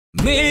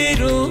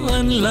Mero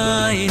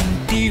online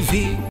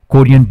TV.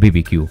 Korean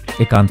BBQ,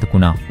 Ekant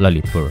Kuna,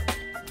 Lalitpur.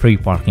 Free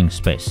parking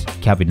space,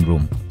 cabin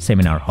room,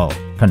 seminar hall.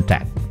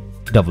 Contact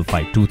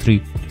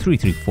 5523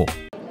 334.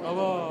 अब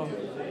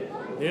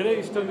धेरै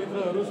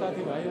इष्टमित्रहरू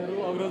साथीभाइहरू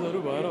अग्रजहरू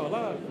भएर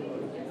होला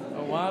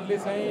उहाँहरूले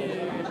चाहिँ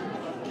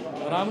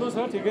राम्रो छ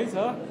ठिकै छ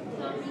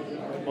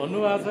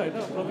भन्नुभएको छ हैन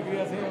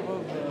प्रतिक्रिया चाहिँ अब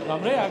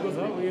राम्रै आएको छ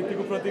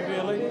यतिको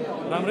प्रतिक्रियालाई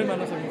राम्रै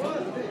मान्न सकिन्छ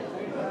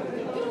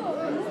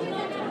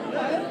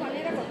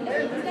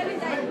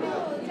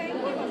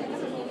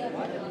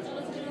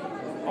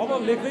अब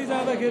लेख्दै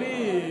जाँदाखेरि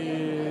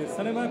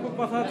सिनेमाको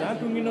कथा जहाँ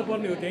टुङ्गिनु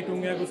पर्ने हो त्यही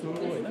टुङ्ग्याएको छु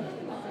हैन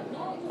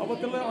अब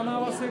त्यसलाई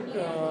अनावश्यक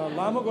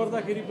लामो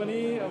गर्दाखेरि पनि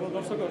अब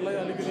दर्शकहरूलाई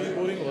अलिकति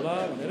बोरिङ होला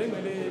भनेरै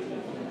मैले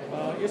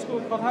यसको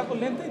कथाको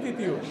लेन्थै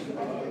त्यति हो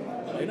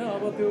हैन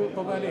अब त्यो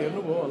तपाईले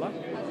हेर्नुभयो होला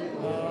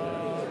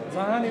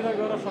जहाँनिर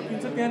गएर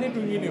सकिन्छ त्यहाँ नै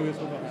टुङ्गिने हो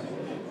यसको कथा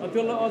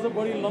त्यसलाई अझ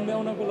बढी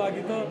लम्ब्याउनको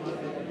लागि त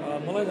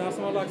मलाई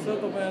जहाँसम्म लाग्छ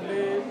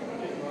तपाईहरुले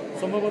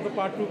सम्भवतः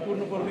पार्ट 2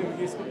 कुर्नु पर्ने हो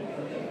यसको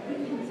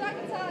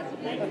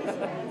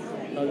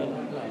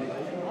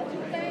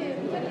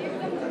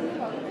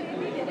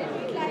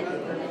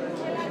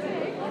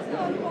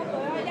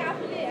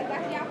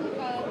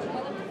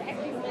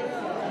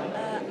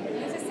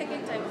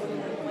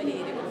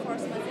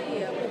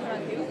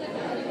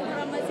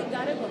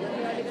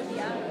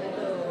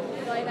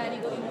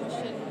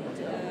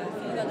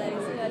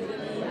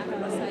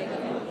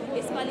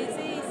यसपालि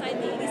चाहिँ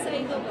सायद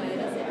रिसाइडो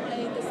भएर चाहिँ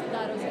मलाई त्यस्तो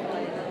गाह्रो छ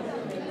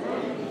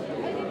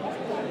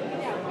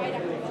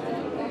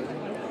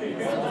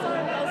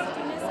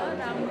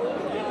राम्रो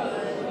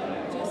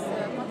जस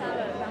कथा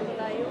राम्रो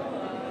लाग्यो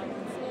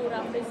फ्लो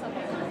राम्रै छ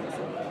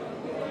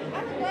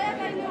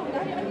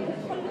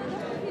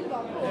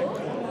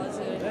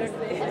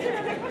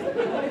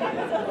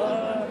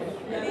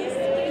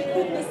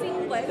मिसिङ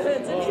भएको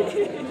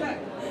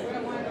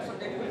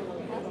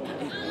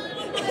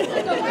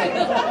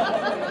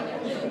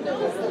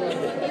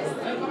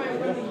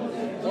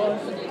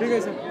ठिकै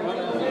छ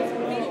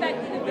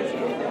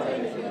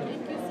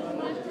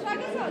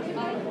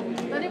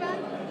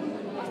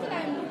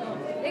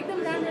एकदम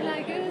राम्रो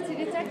लाग्यो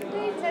छिटै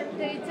चट्टै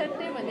चट्टै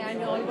चट्टै भन्ने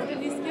हामी हलबाट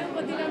निस्क्यौँ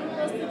कति राम्रो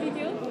प्रस्तुति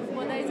थियो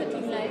मलाई चाहिँ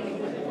ठिक लाग्यो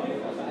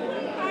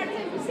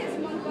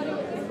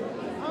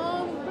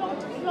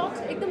प्लट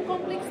एकदम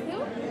कम्प्लेक्स थियो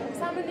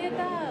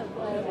सामान्यतः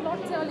प्लट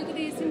चाहिँ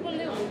अलिकति सिम्पल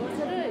नै हुनुपर्छ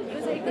र यो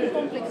चाहिँ एकदम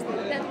कम्प्लेक्स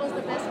थियो that was the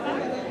best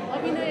part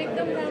अभिनय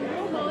एकदम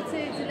राम्रो म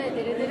चाहिँ यसलाई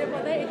धेरै धेरै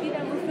बधाई यति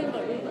राम्रो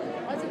फिल्महरू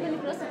अझै पनि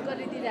प्रस्तुत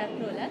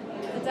गरिदिइराख्नु होला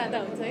जाँदा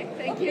हुन्छ है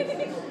थ्याङ्क यू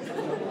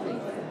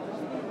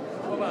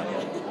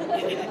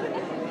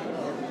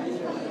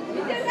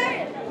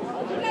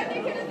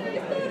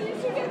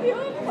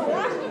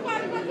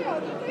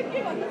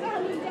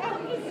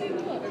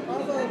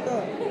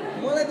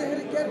मलाई देखेर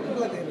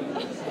क्यारेक्टरलाई देखेर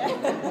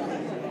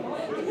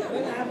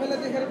आफैलाई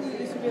देखेर पनि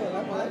रिस उठ्यो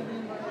होला मलाई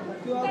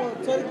त्यो अब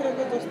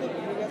चरित्रको जस्तो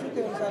भूमिका छ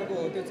त्यो अनुसारको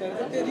हो त्यो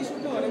चरित्र त्यो रिस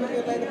उठ्नु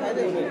भनेको त्यसलाई त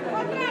फाइदै हुँदैन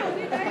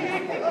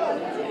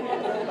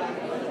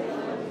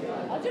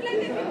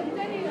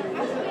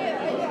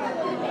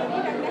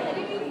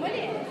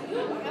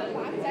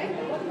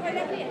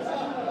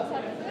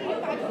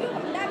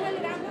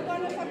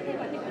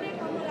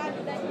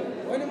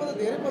होइन म त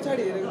धेरै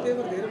पछाडि हेरेको त्यही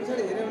भएर धेरै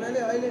पछाडि हेऱ्यो हुनाले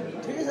अहिले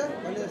ठिकै छ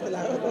भन्ने जस्तो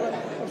लाग्यो तर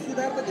अब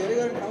सुधार त धेरै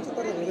गर्ने ठाउँ छ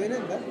तर हुँदैन नि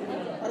त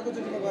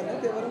अर्कोचोटिमा गर्ने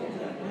त्यही भएर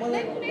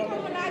मलाई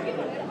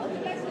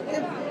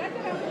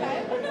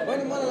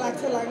होइन मलाई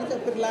लाग्छ लाग्नु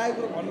चाहिँ फेरि लागेको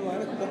कुरो भन्नु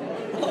भएन नि त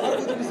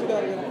अर्कोचोटि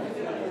सुधार गर्ने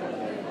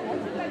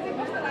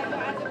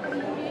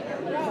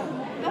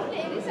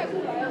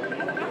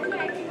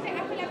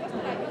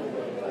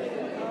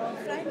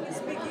फ्रेङ्कली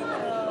स्पिकिङ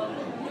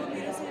यो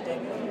मेरो चाहिँ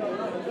डेब्यू फिल्म हो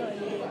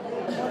अनि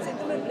म चाहिँ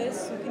एकदमै ब्लेस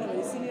छु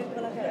किनभने सिनियर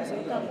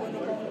कलाकारहरूसँग काम गर्नु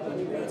पाउनु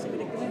भनेको यो चाहिँ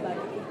मेरो एकदमै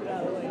भाग्यको कुरा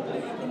हो होइन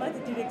त्यो माथि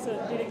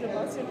director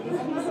box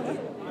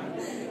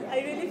I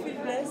really feel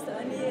blessed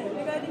अनि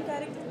रिगार्डिङ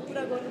क्यारेक्टरको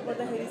कुरा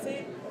गर्नुपर्दाखेरि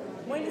चाहिँ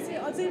मैले चाहिँ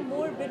अझै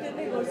मोर बेटर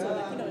नै गर्छु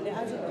होला किनभने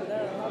आजभन्दा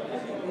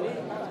धेरै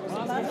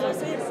 5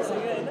 वर्षै भइसक्यो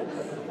होइन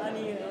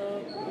अनि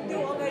त्यो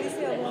अगाडि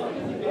चाहिँ अब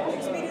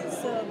एक्सपिरियन्स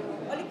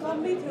अलिक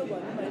कमै थियो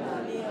भनौँ होइन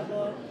अनि अब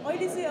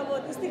अहिले चाहिँ अब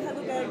त्यस्तै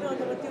खालको क्यारेक्टर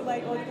अथवा त्यो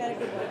बाहेक अरू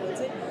क्यारेक्टर भएको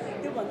चाहिँ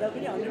त्योभन्दा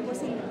पनि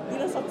 100%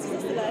 दिन सक्छु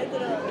जस्तो लाग्यो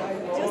तर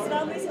जस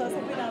राम्रै छ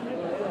सबै राम्रै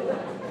भयो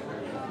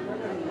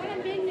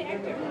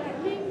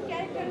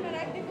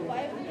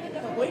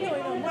होइन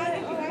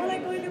मलाई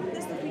कहिले पनि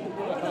त्यस्तो फिल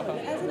हुँदैन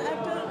किनभने as an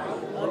actor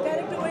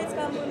character wise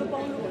काम गर्नु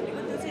पाउनु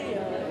भनेको त्यो चाहिँ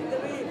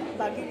एकदमै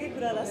भाग्यकै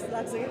कुरा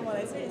लाग्छ कि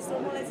मलाई चाहिँ सो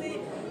मलाई चाहिँ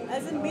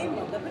एज एन मेन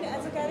भन्दा पनि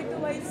एज अ क्यारेक्टर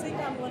वाइज चाहिँ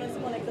काम गर्न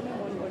चाहिँ मलाई एकदमै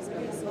मनपर्छ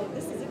कि सो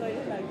त्यस्तो चाहिँ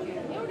कहिले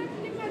लाग्दैन एउटा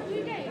फिल्ममा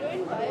दुईटा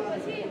हिरोइन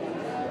भएपछि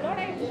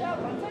लडाइँ हुन्छ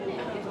भन्छ नि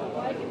त्यस्तो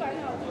भयो कि भएन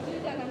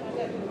दुईजना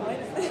हामीले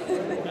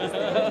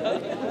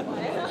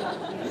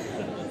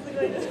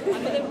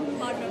रुम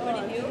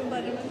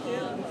पार्टनर पनि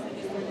थियो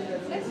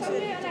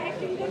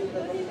एक्टिङ पनि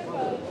कहिले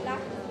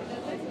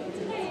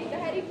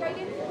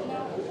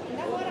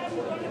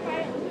राम्रो गर्न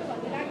पाए हुन्थ्यो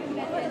भन्ने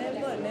लाग्यो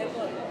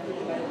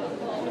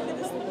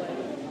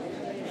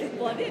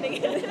भने नि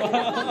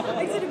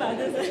एकचोटि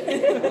भन्दैछ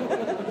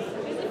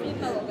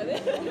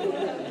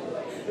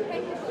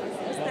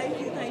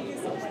थ्याङ्क यू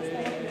सो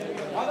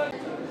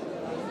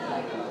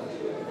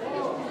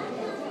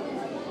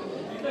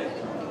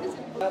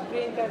मच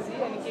प्रियङ्काजी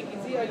अनि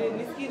केकेजी अहिले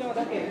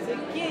निस्किरहँदाखेरि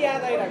चाहिँ के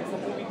याद आइरहेको छ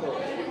मुभीको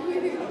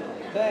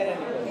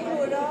दयारानीको के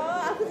हो र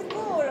आफू चाहिँ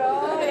को हो र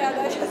याद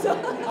आइरहेछ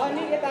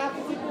अनि यता आफू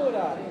चाहिँ को हो र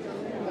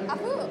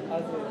आफू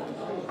हजुर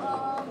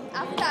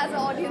आफू त आज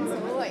अडियन्स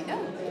हो होइन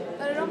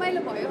तर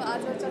रमाइलो भयो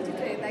आज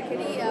चलचित्र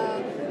हेर्दाखेरि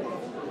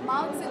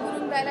माउसी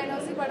गुरुङ दाईलाई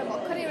नजिकबाट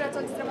भर्खरै एउटा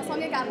चलचित्रमा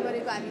सँगै काम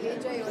गरेको हामीले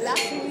जो यो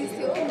लास्ट रिलिज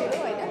थियो मेरो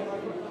होइन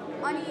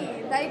अनि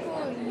दाईको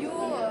यो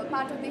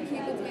पाटो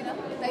देखिएको थिएन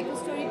दाईको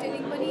स्टोरी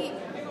टेलिङ पनि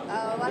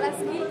वाला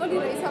स्किल पनि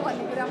रहेछ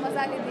भन्ने कुरा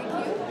मजाले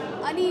देखियो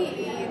अनि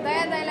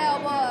दया दाईलाई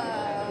अब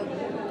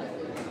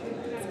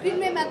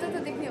स्क्रिनमै मात्र त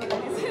देख्ने होला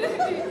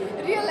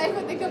रियल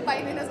लाइफमा देख्न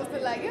पाइँदैन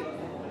जस्तो लाग्यो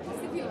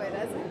त्यस्तो फिल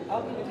भइरहेछ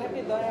अब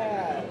ठ्याक्कै दया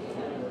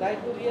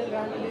दाइको रियल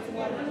रानीले चाहिँ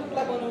उहाँले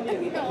टुक्ला बनाउने हो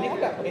कि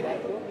निक्का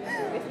भइरहेको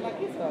यसमा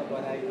के छ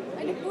बनायो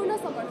अहिले पूर्ण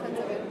समर्थन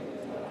छ मेरो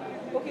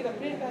ओके र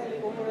प्रियङ्काले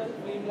ओभरअल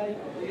फिल्मलाई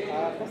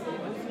कसरी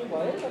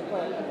बुझ्नुभयो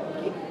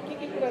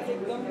के कुरा चाहिँ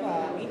एकदम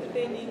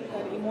इन्टरटेनिङ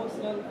अनि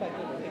इमोसनल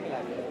फ्याक्टरहरू के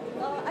लाग्यो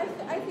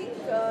आई थिङ्क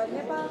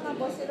नेपालमा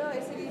बसेर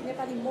यसरी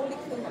नेपाली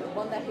मौलिक फिल्महरू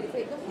बन्दाखेरि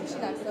चाहिँ एकदम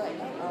खुसी लाग्छ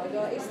होइन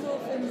र यस्तो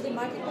फिल्म चाहिँ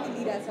मार्केट पनि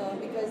लिइरहेछ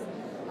बिकज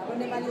हाम्रो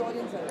नेपाली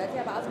अडियन्सहरूलाई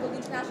चाहिँ अब आजकल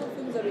इन्टरनेसनल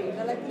फिल्महरू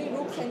हेर्नलाई कुनै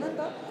रोक छैन नि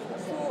त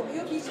सो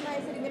यो बिचमा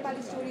यसरी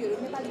नेपाली स्टोरीहरू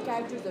नेपाली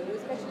क्यारेक्टर्सहरू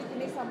स्पेसली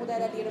कुनै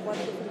समुदायलाई लिएर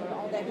बनेको फिल्महरू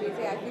आउँदाखेरि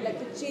चाहिँ आई फिल लाइक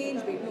त्यो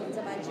चेन्ज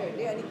भेट्नुहुन्छ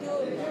मान्छेहरूले अनि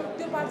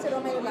त्यो पार्ट चाहिँ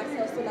रमाइलो लाग्छ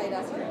जस्तो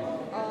लागिरहेछ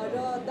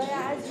र दया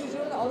as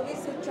usual always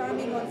so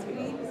charming on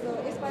screen so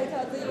यसपालि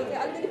चाहिँ अझै यो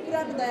चाहिँ अलिकति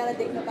पुरानो दयालाई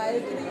देख्न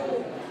पायो किन यो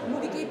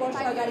मुभी केही वर्ष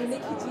अगाडि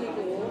नै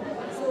खिचिएको हो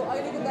सो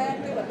अहिलेको दया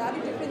त्योभन्दा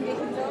अलिक डिफ्रेन्ट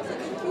देखिन्छ सो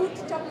त्यो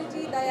क्युट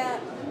चक्लेटी दया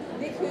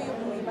देखियो यो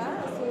मुभीमा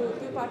सो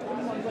त्यो पार्ट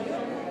पनि मन पऱ्यो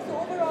सो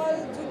ओभरअल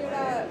जुन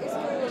एउटा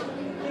यस्तो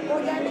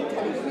अर्ग्यानिक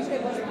खालको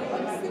विषयवस्तु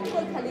अनि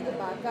सिम्पल खालको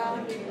भाका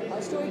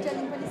स्टोरी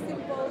टेलिङ पनि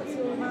सिम्पल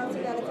सो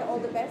मान्छेलाई चाहिँ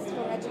अल द बेस्ट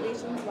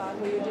कङ्ग्रेचुलेसन्स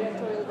उहाँको यो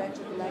डिरेक्टोरियल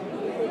भेन्चरको लागि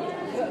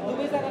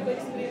दुवैजनाको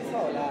एक्सपिरियन्स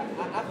छ होला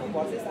आफू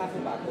भर्सेस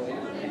आफू भएको होइन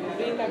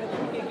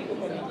प्रियङ्काको केकेको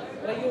पनि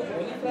र यो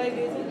भोलि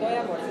फ्राइडे चाहिँ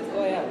दया भर्सेस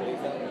दया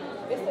हुँदैछ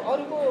यस्तो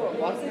अरूको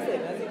भर्सेस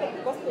हेर्न चाहिँ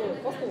कस्तो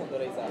हुँदो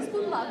रहेछ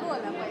स्कुल भएको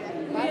होला पहिला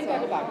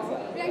प्रियङ्काको भएको छ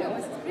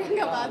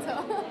प्रियङ्का भएको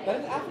छ तर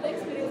आफ्नो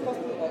एक्सपिरियन्स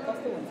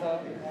कस्तो हुन्छ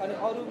अनि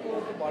अरूको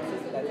त्यो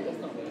भर्सेस हुँदा चाहिँ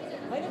कस्तो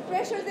हुन्छ होइन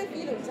प्रेसर चाहिँ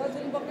फिल हुन्छ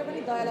जुन पक्कै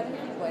पनि दयालाई पनि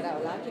फिल भएर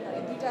होला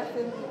किनभने दुईवटा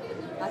फिल्म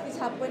हात्ती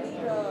छाप पनि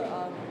र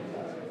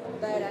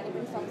दया रानी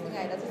पनि सँगसँगै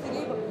आइरहेको छ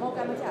यही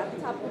मौकामा चाहिँ हात्ती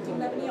छापको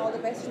टिमलाई पनि अल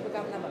द बेस्ट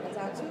शुभकामना भन्न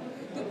चाहन्छु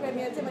त्यो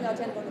प्रिमियर चाहिँ मैले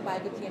अटेन्ड गर्नु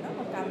पाएको थिएन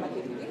म काममा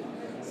थिएँ कि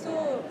सो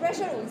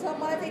प्रेसर हुन्छ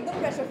मलाई चाहिँ एकदम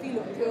प्रेसर फिल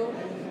हुन्थ्यो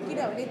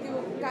किनभने त्यो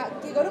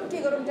के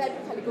गरौँ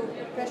टाइपको खालको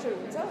प्रेसर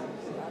हुन्छ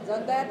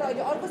झन् दया त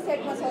अहिले अर्को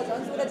सेटमा छ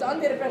झन् उसलाई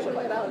झन् धेरै प्रेसर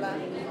भएर होला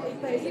एक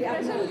त यसरी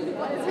आफ्नो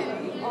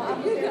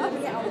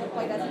पनि आउनु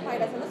फाइदा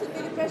छैन सो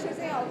त्यो प्रेसर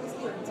चाहिँ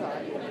अभियसली हुन्छ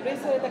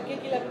प्रेसर यता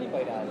केकेलाई पनि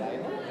भइरह होला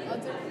होइन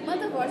हजुर म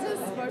त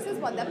भर्सेस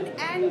भन्दा पनि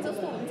एन्ड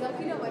जस्तो हुन्छ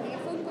किनभने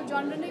फिल्मको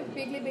जनर नै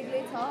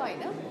बेग्लै छ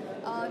होइन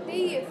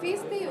त्यही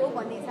फेस त्यही हो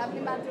भन्ने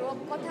हिसाबले मात्र हो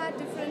कथा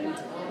डिफ्रेन्ट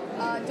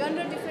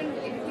जनर डिफ्रेन्ट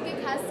हुने बित्तिकै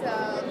खास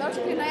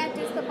दर्शकले नयाँ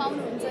टेस्ट त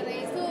पाउनुहुन्छ नै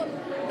सो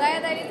दया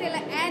दाइले चाहिँ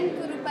यसलाई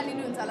एन्डको रूपमा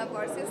लिनुहुन्छ होला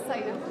भर्सेस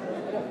छैन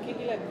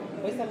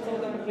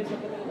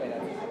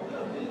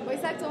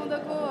वैशाख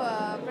 14को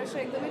प्रेसर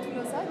एकदमै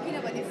ठुलो छ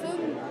किनभने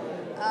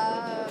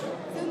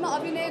फिल्ममा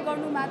अभिनय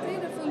गर्नु मात्रै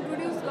र फिल्म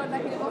प्रड्युस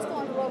गर्दाखेरि कस्तो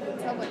अनुभव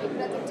हुन्छ भन्ने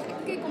कुरा चाहिँ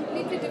ठ्याक्कै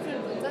कम्प्लिटली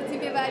डिफ्रेन्ट हुन्छ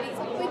जिम्मेवारी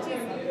सबै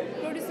चिज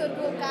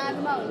प्रड्युसरको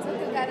काँधमा हुन्छ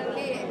त्यो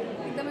कारणले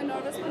एकदमै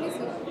नर्भस पनि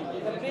छु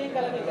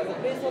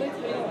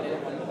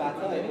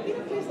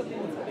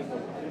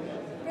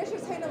प्रेसर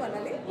छैन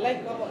भन्नाले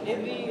लाइक अब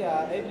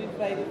एभ्री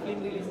फ्राइडे फिल्म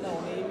रिलिज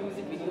नहुने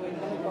म्युजिक भिडियो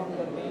एकदमै कम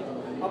गर्ने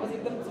अब चाहिँ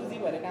एकदम चुजी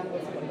भएर काम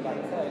गर्छु भन्नु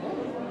भएको छ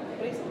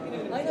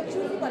होइन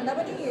चुजी भन्दा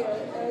पनि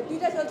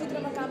दुईवटा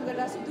चलचित्रमा काम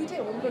गरिरहेको छु दुइटै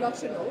होम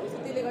प्रडक्सन हो सो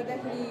त्यसले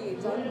गर्दाखेरि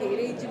झन्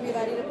धेरै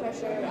जिम्मेवारी र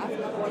प्रेसर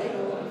आफूमा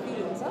परेको फिल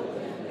हुन्छ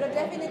र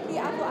डेफिनेटली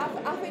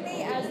आफै नै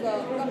as a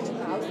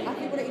production house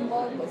आफैबाट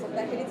involve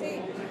भइसक्दाखेरि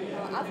चाहिँ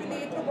आफूले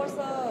यत्रो वर्ष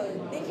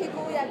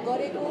देखेको या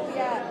गरेको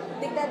या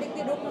देख्दा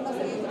रोक्न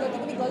नसकेको जति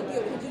पनि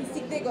गल्तीहरू जुन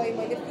सिक्दै गएँ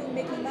मैले फिल्म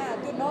मेकिङमा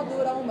त्यो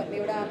नदोहोऱ्याउँ भन्ने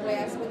एउटा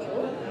प्रयास पनि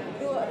हो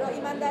र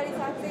इमान्दारी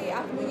साथ चाहिँ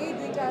आफ्नो यही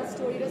दुईवटा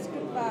स्टोरी र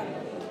स्क्रिप्टमा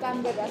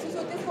काम गरिरहेको छु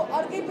सो त्यसको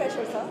अर्कै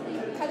प्रेसर छ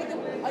खालि त्यो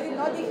अहिले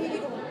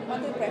नदेखिएको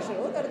मात्रै प्रेसर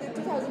हो तर त्यो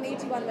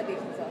 2081मा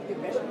देखिन्छ त्यो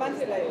प्रेसर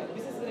मान्छेलाई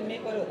विशेष गरी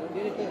मेकरहरू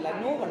डिरेक्टरहरूलाई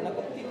नो भन्न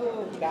कतिको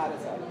गाह्रो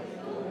छ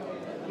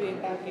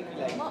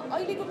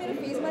अहिलेको मेरो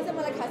फेजमा चाहिँ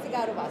मलाई खासै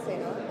गाह्रो भएको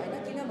छैन होइन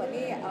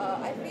किनभने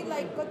आई फिल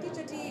लाइक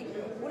कतिचोटि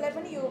उसलाई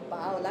पनि यो भा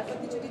होला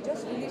कतिचोटि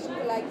जस्ट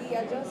रिलेसनको लागि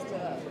या जस्ट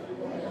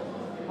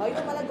होइन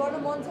मलाई गर्न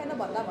मन छैन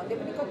भन्दा भन्दै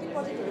पनि कति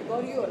प्रोजेक्टहरू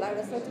गरियो होला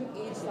एउटा सर्टन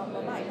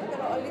एजसम्ममा होइन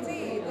तर अहिले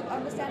चाहिँ विथ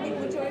अन्डरस्ट्यान्डिङ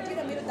मेच्योरिटी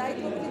र मेरो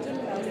दायित्व पनि जुन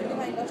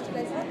सिनेमा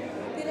इन्डस्ट्रीलाई छ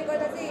त्यसले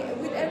गर्दा चाहिँ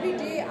विथ एभ्री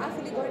डे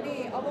आफूले गर्ने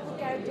अबको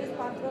क्यारेक्टर्स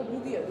पात्र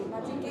मुभीहरूमा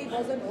चाहिँ केही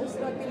भर्जन होस्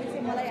र त्यसले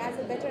चाहिँ मलाई एज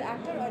अ बेटर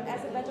एक्टर र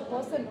एज अ बेटर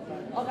पर्सन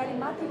अगाडि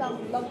माथि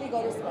लग्दै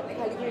गरोस् भन्ने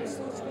खालको एउटा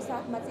सोचको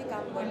साथमा चाहिँ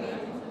काम गर्ने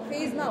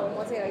फेजमा हो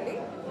म चाहिँ अहिले।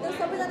 तर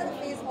सबैजनाको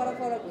फेज फरक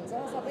फरक हुन्छ,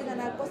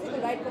 सबैजना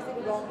कसैको राइट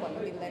कसैको रङ भन्न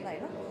मिल्दैन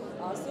होइन।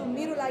 सो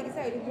मेरो लागि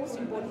चाहिँ अहिले मोस्ट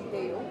इम्पोर्टेन्ट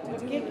त्यही हो।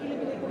 केटीले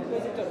पनि एकदम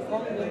प्रोजेक्टहरू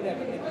कम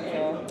गरिरहेको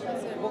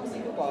देखिन्छ,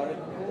 बक्सीको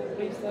घरको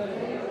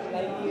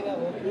प्रेसरलाई लिएर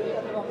हो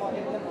अथवा म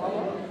एकदम अब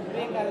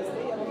प्रियङ्का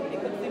जस्तै अब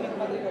एकदम सीमित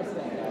मात्रै गर्छु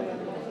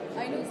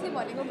होइन। उसले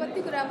भनेको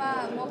कति कुरामा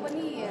म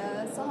पनि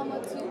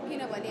सहमत छु,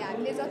 किनभने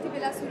हामीले जति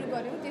बेला सुरु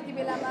गऱ्यौँ त्यति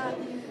बेलामा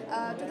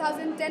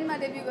 2010मा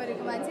डेब्यू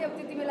गरेको मान्छे अब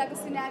त्यति बेलाको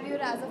सिनारियो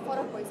र आज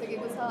फरक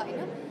भइसकेको छ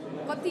होइन।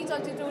 कति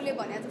चलचित्र उसले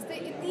भने जस्तै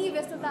यति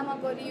व्यस्ततामा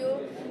गरियो,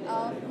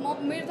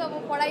 मेरो त अब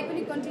पढाइ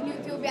पनि कन्टिन्यू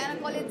थियो, बिहान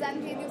कलेज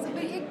जान्थेँ, त्यो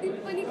सबै एक दिन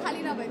पनि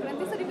खाली नभएको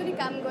त्यसरी पनि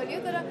काम गरियो।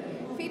 तर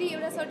फेरि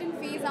एउटा सर्टेन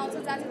फेज आउँछ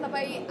जहाँ चाहिँ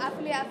तपाईँ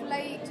आफूले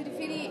आफूलाई एकचोटि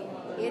फेरि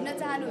हेर्न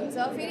चाहनुहुन्छ,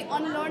 फेरि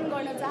अनलर्न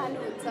गर्न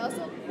चाहनुहुन्छ।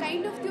 सो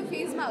काइन्ड अफ त्यो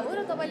फेजमा हो।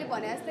 र तपाईँले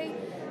भने जस्तै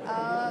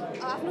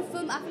आफ्नो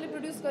फिल्म आफूले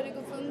प्रड्युस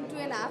गरेको फिल्म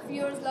 2.5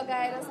 इयर्स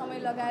लगाएर समय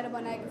लगाएर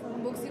बनाएको फिल्म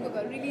बोक्सीको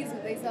घर रिलिज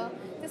हुँदैछ,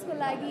 त्यसको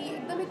लागि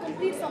एकदमै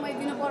कम्प्लिट समय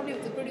दिनुपर्ने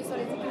हुन्छ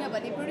प्रड्युसरले चाहिँ,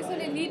 किनभने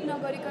प्रड्युसरले लिड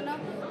नगरिकन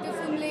त्यो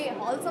फिल्मले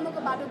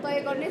हलसम्मको बाटो तय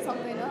गर्नै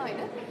सक्दैन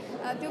होइन।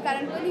 त्यो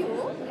कारण पनि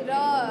हो। र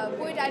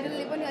पोइट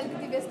आइडलले पनि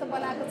अलिकति व्यस्त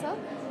बनाएको छ।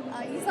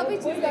 यी सबै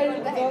चिजले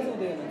गर्दाखेरि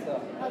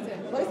हजुर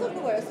भइसक्नु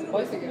भयो, सुरु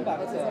भइसक्नु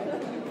भएको छ।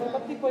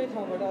 कतिपय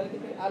ठाउँबाट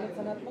अलिकति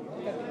आलोचनात्मक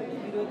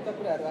विरोधका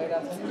कुराहरू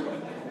आइरहेको छ,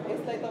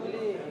 यसलाई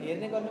तपाईँले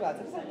हेर्ने गर्नु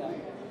भएको छ छैन?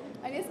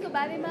 अनि यसको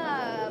बारेमा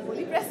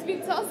भोलि प्रेस मिट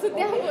छ,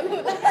 त्यहाँ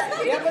बोल्नुहोला।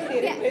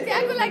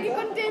 त्यहाँको लागि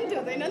कन्टेन्ट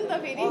हुँदैन नि त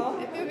फेरि,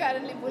 त्यो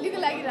कारणले भोलिको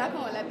लागि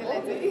राखौँ होला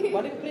त्यसलाई चाहिँ।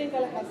 भनेको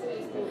प्रियङ्कालाई खासै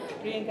यस्तो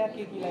प्रियङ्का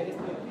केकीलाई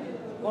यस्तो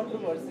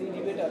कन्ट्रोभर्सी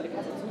डिबेटहरूले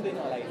खासै छुँदैन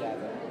होला हिजो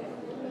आज,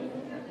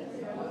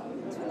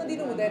 छुन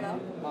दिनु हुँदैन,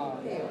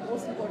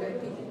 मोस्ट इम्पोर्टेन्ट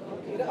थिङ।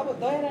 र अब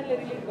दयारानीले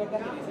रिलेट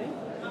गर्दाखेरि चाहिँ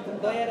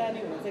दयारानी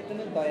हुनुहुन्छ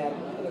एकदमै दयालु,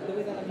 र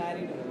दुवैजना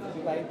म्यारिड हुनुहुन्छ,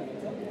 विवाहित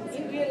हुनुहुन्छ।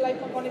 इन रियल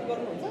लाइफमा कनेक्ट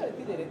गर्नुहुन्छ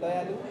यति धेरै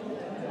दयालु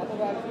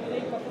अथवा कुनै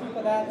कति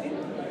कदाचित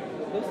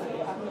दोस्रो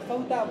आफ्नो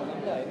सौता भनौँ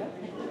न होइन,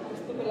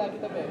 त्यस्तोको लागि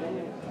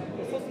तपाईँहरू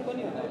सोच्नु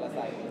पनि हुँदैन होला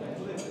सायद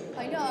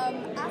होइन।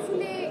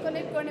 आफूले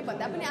कनेक्ट गर्ने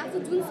भन्दा पनि आफू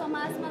जुन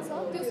समाजमा छ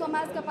त्यो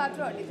समाजका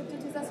पात्रहरूले त्यो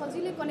चिजलाई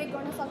सजिलै कनेक्ट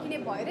गर्न सकिने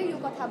भएरै यो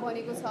कथा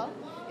बनेको छ।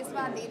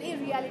 यसमा धेरै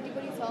रियालिटी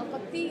पनि छ,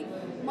 कति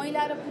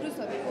महिला र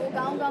पुरुषहरूको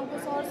गाउँ गाउँको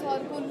सहर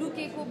सहरको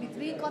लुकेको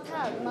भित्री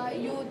कथाहरूमा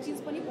यो चिज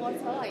पनि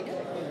पर्छ होइन।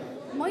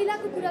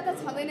 महिलाको कुरा त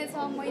छँदै नै छ,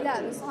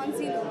 महिलाहरू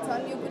सहनशील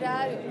हुन्छन्, यो कुरा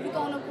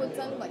लुकाउन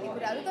खोज्छन् भन्ने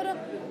कुराहरू। तर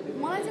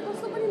मलाई चाहिँ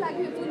कस्तो पनि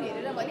लाग्यो यो फिल्म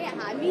हेरेर भने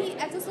हामी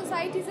एज अ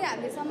सोसाइटी चाहिँ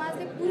हामीले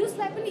समाजले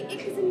पुरुषलाई पनि एक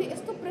किसिमले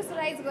यस्तो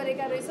प्रेसराइज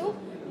गरेका रहेछौँ,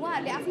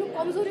 उहाँहरूले आफ्नो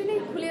कमजोरी नै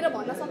खुलेर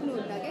भन्न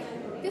सक्नुहुन्न कि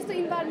त्यस्तो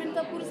इन्भाइरोमेन्ट त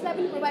पुरुषलाई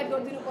पनि प्रोभाइड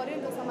गरिदिनु पऱ्यो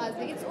नि त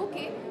समाजले। इट्स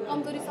ओके,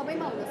 कमजोरी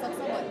सबैमा हुनसक्छ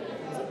भने।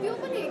 सो त्यो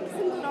पनि एक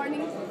किसिमको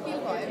लर्निङ फिल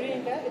भयो।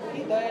 प्रियङ्का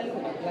यति दयालु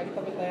हुनको लागि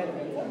तपाईँ तयार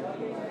हुनुहुन्छ?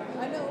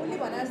 होइन, उसले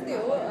भने जस्तै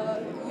हो,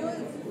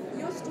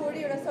 यो स्टोरी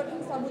एउटा सर्टन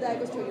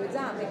समुदायको स्टोरी हो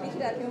जहाँ हामीले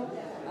देखिरहेको थियौँ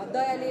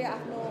दयाले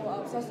आफ्नो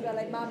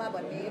ससुरालाई मामा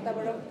भन्ने,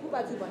 यताबाट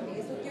फुपाजु भन्ने,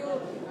 सो त्यो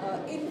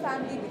इन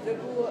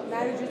फ्यामिलीभित्रको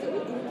म्यारेजेसहरू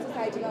जुन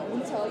सोसाइटीमा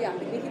हुन्छ यो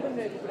हामीले देखि पनि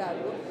रहेको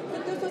कुराहरू हो।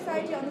 त्यो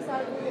सोसाइटी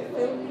अनुसारको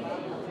फिल्म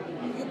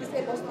यो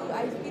विषयवस्तु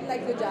आई फिल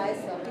लाइक यो जायज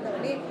छ,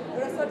 किनभने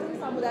एउटा सर्टन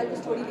समुदायको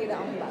स्टोरी लिएर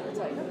आउनु भएको छ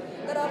होइन।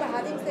 तर अब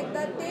ह्याभिङ सेड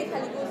द्याट त्यही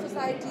खालको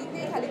सोसाइटी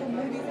त्यही खालको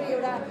मुभी चाहिँ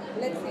एउटा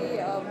लेट्स से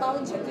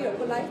बाहुन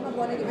छेत्रीहरूको लाइफमा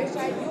बनेको भए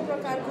सायद यो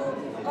प्रकारको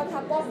कथा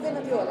पस्दैन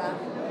थियो होला,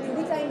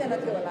 रुचाइँदैन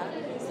थियो होला।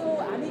 सो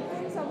हामी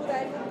कुन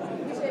समुदायको कुन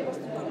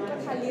विषयवस्तु कुन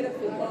कथा लिएर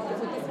फिल्म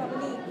बनाउँछौँ त्यसमा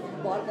पनि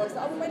भर पर्छ।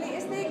 अब मैले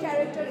यस्तै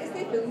क्यारेक्टर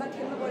यस्तै फिल्ममा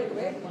खेल्नु परेको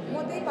भए म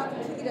त्यही पात्र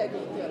खिचिरहेको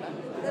हुन्थ्यो होला,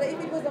 तर if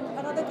it was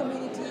another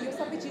community यो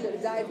सबै चिजहरू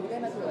जायज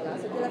हुँदैन थियो होला।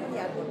 सो त्यसलाई पनि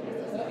याद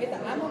गर्नुपर्छ। र यता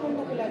आमा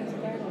बन्नको लागि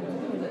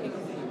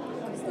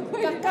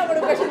कहाँबाट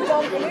क्वेसन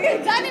जम्प हुने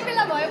जाने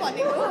बेला भयो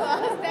भनेको।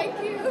 थ्याङ्क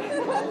यू,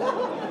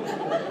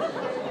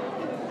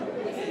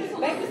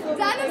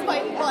 जानुहोस्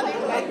भनेको।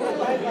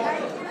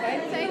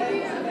 Thank you.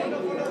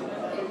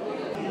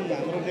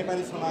 हाम्रो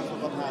नेपाली समाजको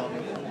कथा हो,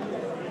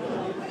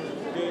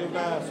 त्यो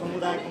एउटा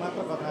समुदायको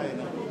मात्र कथा होइन,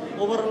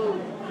 ओभरअल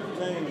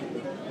चाहिँ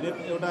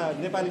एउटा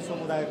नेपाली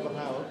समुदायको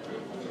कथा हो।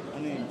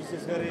 अनि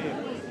विशेष गरी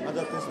अझ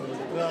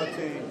त्यसभित्र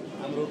चाहिँ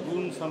हाम्रो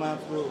गुण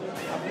समाजको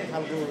आफ्नै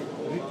खालको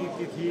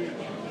रीतिथिति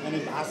अनि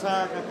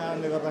भाषाका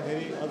कारणले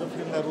गर्दाखेरि अझ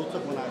फिल्मलाई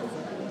रोचक बनाएको छ।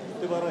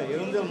 त्यो भएर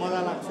हेरुन्जेल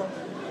मजा लाग्छ।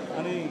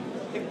 अनि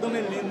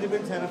एकदमै लेन्दी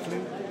पनि छैन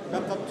फिल्म,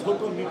 जब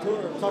छोटो मिठो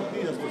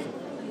चटनी जस्तो छ।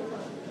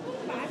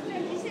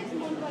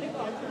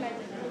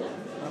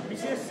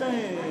 विशेष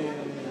चाहिँ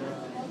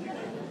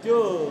त्यो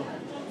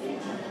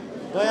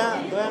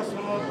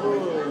दयासँगको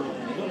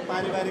जुन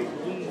पारिवारिक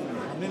जुन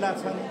झमेला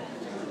छ नि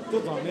त्यो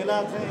झमेला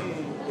चाहिँ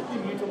यति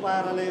मिठो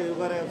पाराले उयो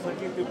गरेको छ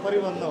कि त्यो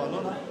परिबन्ध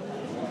भनौँ न,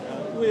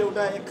 त्यो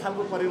एउटा एक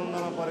खालको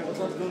परिबन्धमा परेको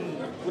छ जुन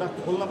कुरा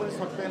खोल्न पनि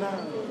सक्दैन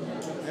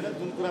होइन,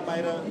 जुन कुरा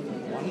बाहिर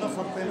भन्न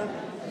सक्दैन।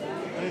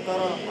 अनि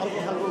तर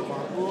अर्को खालको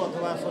घरको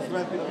अथवा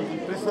ससुरालीको जुन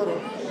प्रेसर हो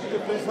त्यो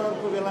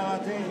प्रेसरको बेलामा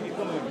चाहिँ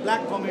एकदम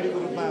ब्ल्याक कमेडीको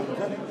रूपमा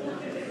हुन्छ नि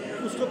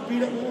उसको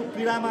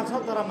पीडामा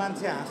छ तर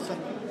मान्छे हाँस्छ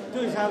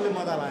त्यो हिसाबले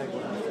मजा लागेको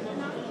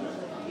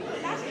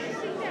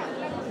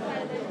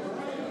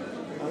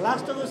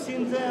लास्टको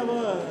सिन चाहिँ अब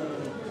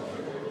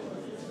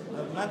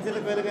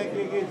मान्छेले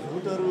कहिलेकाहीँ के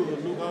झुटहरू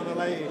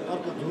लुकाउनलाई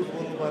अर्को झुट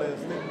बोल्नु पऱ्यो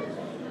जस्तै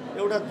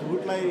एउटा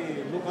झुटलाई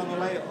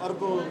लुकाउनलाई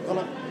अर्को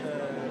गलत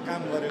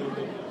काम गरे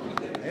उसले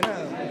होइन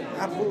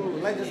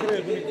आफूलाई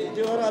जसरी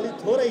त्यो भएर अलिक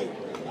थोरै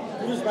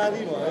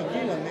पुरुषवादी भयो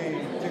कि भन्ने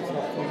चाहिँ छ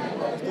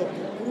जस्तो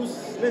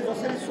पुरुषले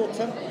जसरी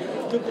सोध्छन्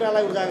त्यो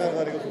कुरालाई उजागर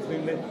गरेको छ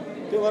फिल्मले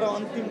त्यो भएर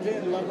अन्तिम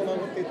चाहिँ लगभग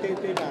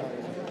त्यही पाराको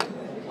छ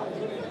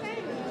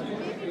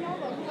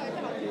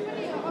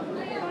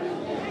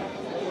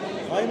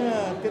होइन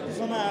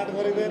त्यतिसम्म आँट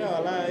गरिँदैन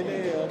होला अहिले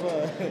अब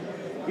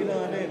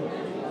किनभने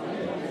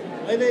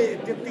अहिले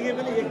त्यत्तिकै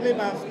पनि एक्लै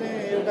बाँच्ने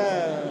एउटा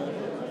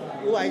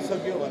ऊ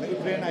आइसक्यो भनेको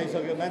ट्रेन्ड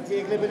आइसक्यो मान्छे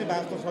एक्लै पनि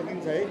बाँच्न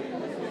सकिन्छ है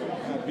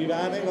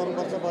विवाह नै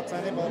गर्नुपर्छ बच्चा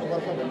नै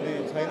पाउनुपर्छ भन्ने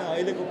छैन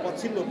अहिलेको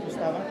पछिल्लो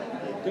पुस्तामा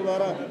त्यो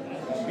भएर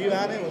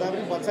विवाह नै हुँदा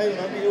पनि बच्चै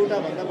हुँदा पनि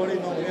एउटाभन्दा बढी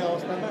नहुने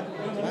अवस्थामा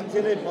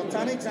मान्छेले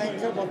बच्चा नै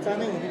चाहिन्छ बच्चा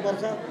नै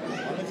हुनुपर्छ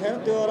भन्ने छैन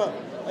त्यो भएर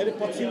अहिले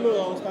पछिल्लो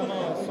अवस्थामा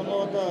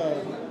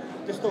सम्भवतः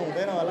त्यस्तो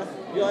हुँदैन होला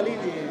यो अलि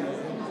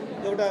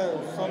एउटा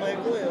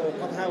समयको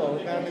कथा भएको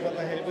कारणले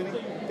गर्दाखेरि पनि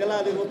त्यसलाई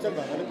अलिक रोचक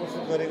ढङ्गले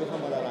प्रस्तुत गरेको छ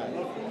मलाई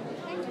लाग्यो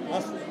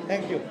हस्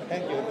थ्याङ्क यू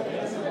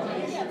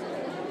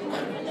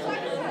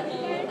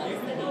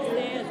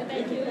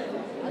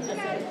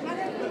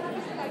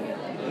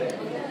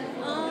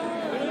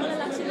मलाई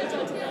लाग्छ यो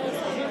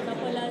चलचित्र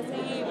पहिला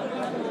चाहिँ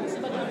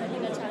शुभकामना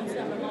दिन चाहन्छु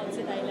हाम्रो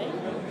माउसी दाइलाई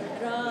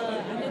र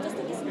हामीले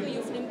जस्तो किसिमको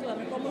यो फिल्मको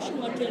हाम्रो प्रमोसन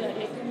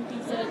मटेरियलहरू एकदम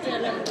टिजर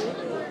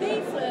ट्रेलरहरू त्यही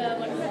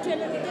भनौँ न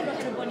ट्रेलर मात्रै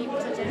राखेर बनेको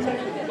छ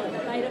ट्रेलरको भन्दा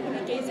बाहिर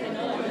पनि केही छैन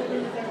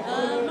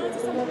मलाई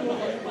चाहिँ सम्पूर्ण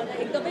भन्नुपर्दा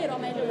एकदमै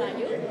रमाइलो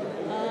लाग्यो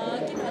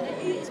किन भन्दा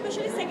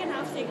स्पेसली सेकेन्ड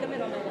हाफ चाहिँ एकदमै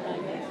रमाइलो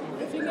लाग्यो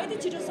र फिल्म यति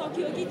छिटो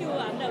सक्यो कि त्यो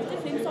हामीलाई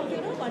हुन्छ फिल्म सक्यो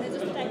र भने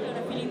जस्तो टाइपको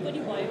एउटा फिलिङ पनि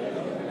भयो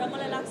र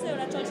मलाई लाग्छ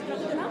एउटा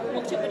चलचित्रको त्यो राम्रो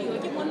पक्ष पनि हो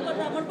कि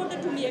मनपर्दा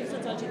टुङ्गिएको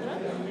छ चलचित्र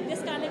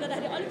त्यस कारणले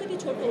गर्दाखेरि अलिकति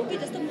छोटो हो कि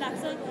जस्तो पनि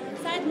लाग्छ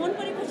सायद मन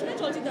परेपछि नै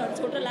चलचित्रहरू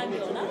छोटो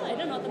लाग्यो होला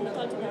होइन नत्र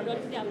चलचित्रहरू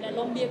अलिकति हामीलाई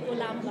लम्बिएको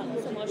लामो भएको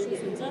जस्तो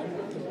महसुस हुन्छ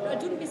र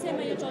जुन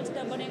विषयमा यो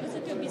चलचित्र बनेको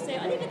छ त्यो विषय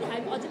अलिकति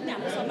हामी अझै पनि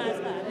हाम्रो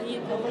समाजमा हामी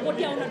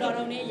कोट्याउन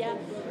डराउने या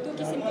त्यो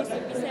किसिमको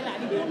विषयलाई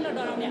हामी बोल्न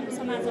डराउने हाम्रो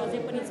समाज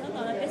अझै पनि छ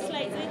तर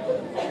त्यसलाई चाहिँ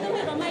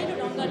एकदमै रमाइलो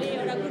ढङ्गले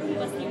एउटा गुरुङ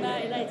बस्तीमा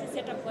यसलाई चाहिँ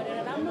सेटअप गरेर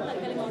राम्रो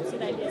तरिकाले मौसी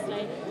दाइले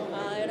यसलाई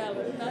एउटा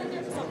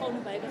सघाउनु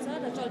भएको छ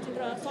र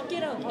चलचित्र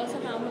सकेर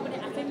हलसम्म आउनु पनि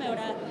आफैमा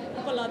एउटा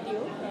उपलब्धि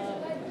हो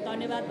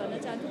धन्यवाद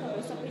भन्न चाहन्छु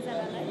तपाईँ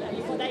सबैजनालाई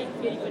हामी बधाई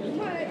फेरि पनि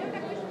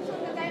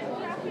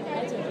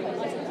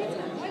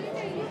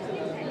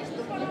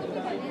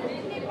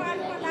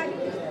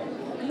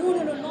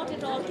नो नट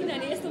एट अल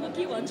किनभने यस्तोमा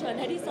के भन्छु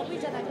भन्दाखेरि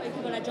सबैजनाको एक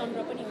एउटा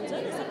जनर पनि हुन्छ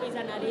र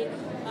सबैजनाले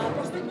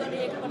प्रस्तुत गर्ने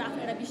एक एउटा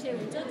आफ्नो एउटा विषय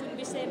हुन्छ जुन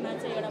विषयमा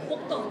चाहिँ एउटा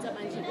पोक्त हुन्छ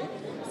मान्छेको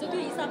सो त्यो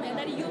हिसाबले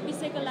हेर्दाखेरि यो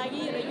विषयको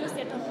लागि र यो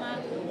सेटअपमा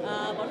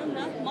भनौँ न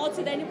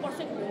मौसी दाइ नै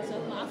पर्फेक्ट हुन्छ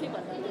म आफै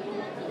भन्दा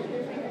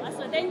हस्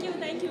ल थ्याङ्क यू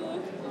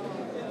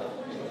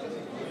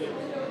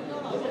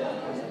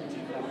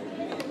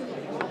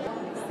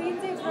सिन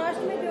चाहिँ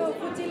फर्स्टमै त्यो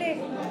कुचीले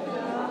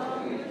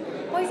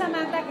पैसा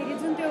माग्दाखेरि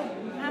जुन त्यो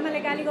आमाले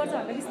गाली गर्छ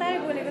भनेर बिस्तारै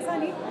बोलेको छ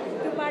नि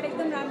त्यो पार्ट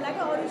एकदम राम्रो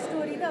लाग्यो अरू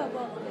स्टोरी त अब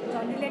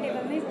झन्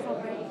रिलेटेबल नै छ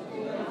सबै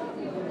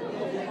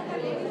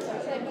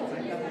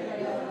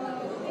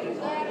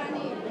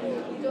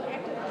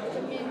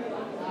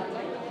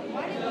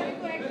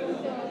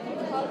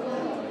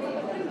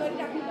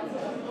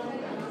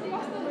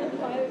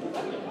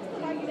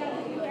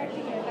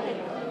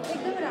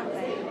एकदम राम्रो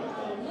लाग्यो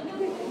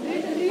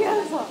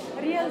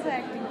रियल छ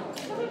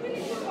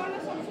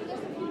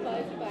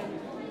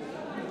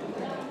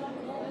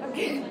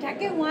एक्टिङ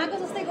ठ्याक्कै उहाँको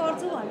जस्तै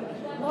गर्छु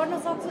गर्न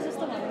सक्छु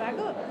जस्तो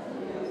भन्नुभएको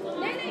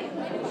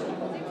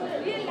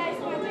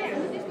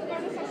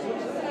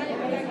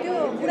त्यो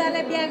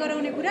बुढालाई बिहा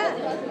गराउने कुरा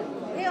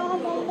ए अँ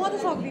म त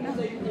सक्दिनँ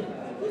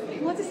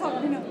म चाहिँ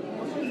सक्दिनँ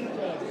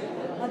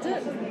हजुर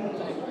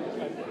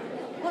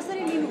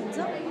कसरी लिनुहुन्छ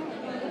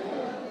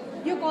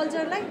यो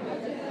कल्चरलाई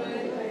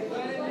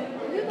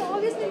यो त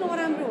अभियसली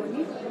नराम्रो हो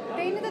नि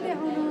त्यही नै त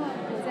देखाउन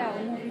खोजे अब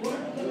मुभीले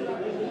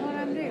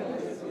नराम्रै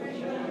हो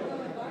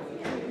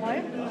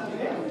भयो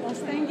हस्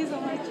थ्याङ्क यू सो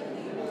मच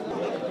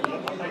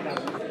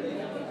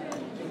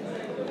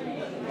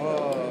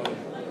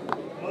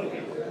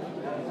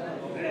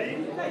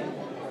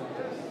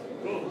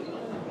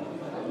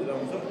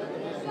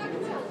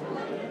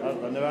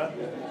धन्यवाद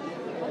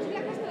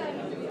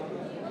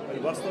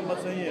वास्तवमा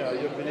चाहिँ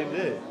यो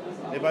फिल्मले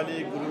नेपाली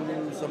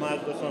गुरुङ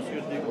समाजको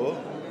संस्कृतिको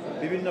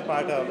विभिन्न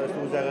पाटाहरूलाई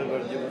यस्तो उजागर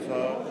गरिदिएको छ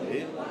है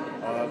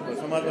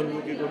समाजमा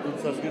लुकेको जुन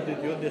संस्कृति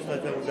थियो त्यसलाई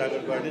चाहिँ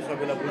उजागर गर्ने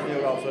सबैलाई बुझ्ने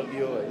एउटा अवसर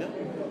दियो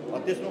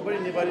होइन त्यसमा पनि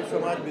नेपाली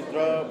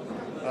समाजभित्र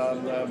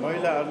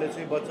महिलाहरूले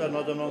चाहिँ बच्चा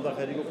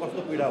नजन्माउँदाखेरिको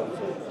कस्तो पीडा हुन्छ,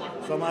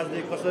 समाजले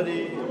कसरी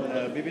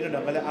विभिन्न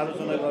ढङ्गले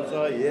आलोचना गर्छ,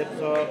 हेर्छ,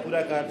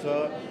 कुरा काट्छ,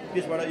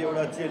 त्यसबाट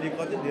एउटा चेली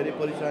कति धेरै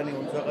परेशानी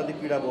हुन्छ, कति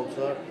पीडा भोग्छ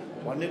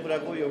भन्ने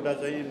कुराको एउटा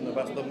चाहिँ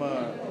वास्तवमा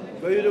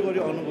गहिरो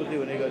अनुभूति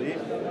हुने गरी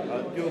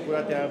त्यो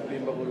कुरा त्यहाँ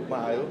बिम्बको रूपमा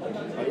आयो।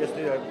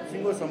 यसले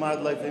सिङ्गो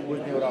समाजलाई चाहिँ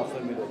बुझ्ने एउटा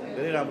अवसर मिल्यो।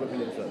 धेरै राम्रो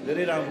फिल्म छ,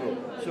 धेरै राम्रो,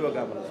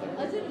 शुभकामना छ।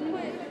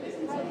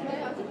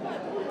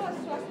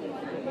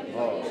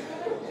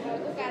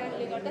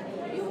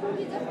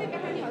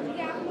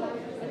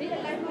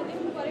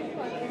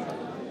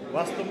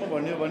 वास्तवमा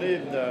भन्यो भने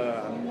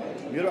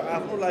मेरो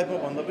आफ्नो लाइफमा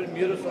भन्दा पनि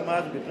मेरो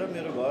समाजभित्र,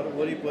 मेरो घर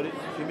वरिपरि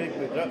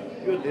छिमेकभित्र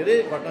यो धेरै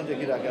घटना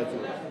देखिराखेको छु।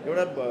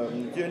 एउटा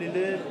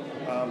चेलीले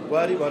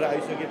बुहारी भएर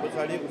आइसके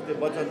पछाडि उसले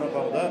बच्चा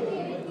नपाउँदा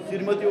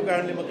श्रीमतीको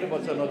कारणले मात्रै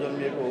बच्चा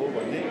नजन्मिएको हो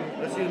भन्ने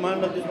र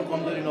श्रीमानलाई त्यसमा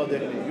कमजोरी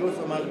नदेख्ने यो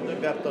समाजभित्र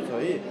व्याप्त छ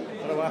है।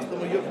 र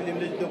वास्तवमा यो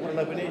फिल्मले त्यो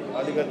कुरालाई पनि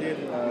अलिकति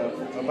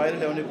बाहिर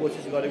ल्याउने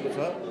कोसिस गरेको छ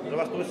र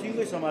वास्तवमा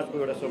सिङ्गै समाजको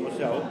एउटा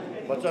समस्या हो।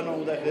 बच्चा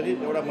नहुँदाखेरि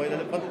एउटा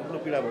महिलाले कति ठुलो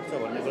पीडा भोग्छ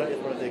भन्ने कुरा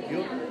यसबाट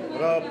देखियो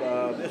र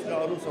यसमा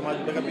अरू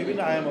समाजभित्रका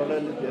विभिन्न आयामहरूलाई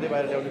धेरै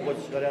बाहिर ल्याउने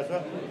कोसिस गरेको छ।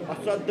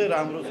 असाध्यै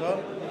राम्रो छ।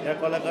 यहाँ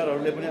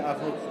कलाकारहरूले पनि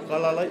आफ्नो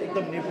कलालाई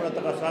एकदम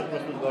निपुणताका साथ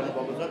प्रस्तुत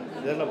गर्नुभएको छ।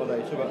 धेरैलाई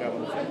बधाई,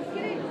 शुभकामना छ।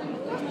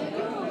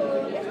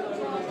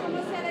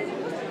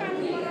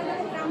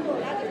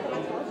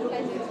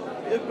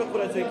 एउटा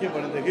कुरा चाहिँ के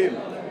भनेदेखि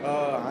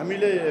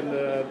हामीले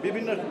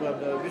विभिन्न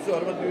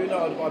विश्वहरूमा विभिन्न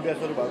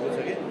अभ्यासहरू भएको छ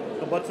कि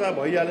बच्चा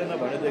भइहालेन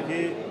भनेदेखि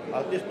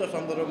त्यस्तो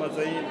सन्दर्भमा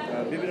चाहिँ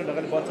विभिन्न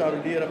ढङ्गले बच्चाहरू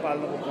लिएर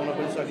पाल्न पकाउन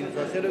पनि सकिन्छ,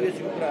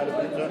 सेरोगेसीको कुराहरू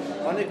पनि छ,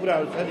 अनेक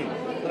कुराहरू छ नि।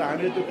 तर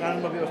हामीले त्यो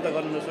कानुनमा व्यवस्था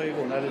गर्न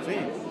नसकेको हुनाले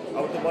चाहिँ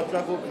अब त्यो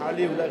बच्चाको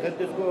खाली हुँदाखेरि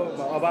त्यसको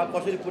अभाव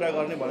कसरी पुरा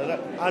गर्ने भनेर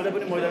आज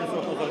पनि महिलाले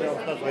सोच्न सक्ने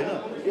अवस्था छैन।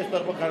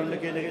 यसतर्फ कानुनले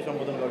केही न केही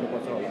सम्बोधन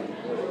गर्नुपर्छ होला,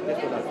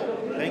 त्यस्तो लाग्छ।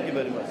 Thank you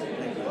very much.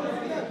 Thank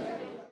you.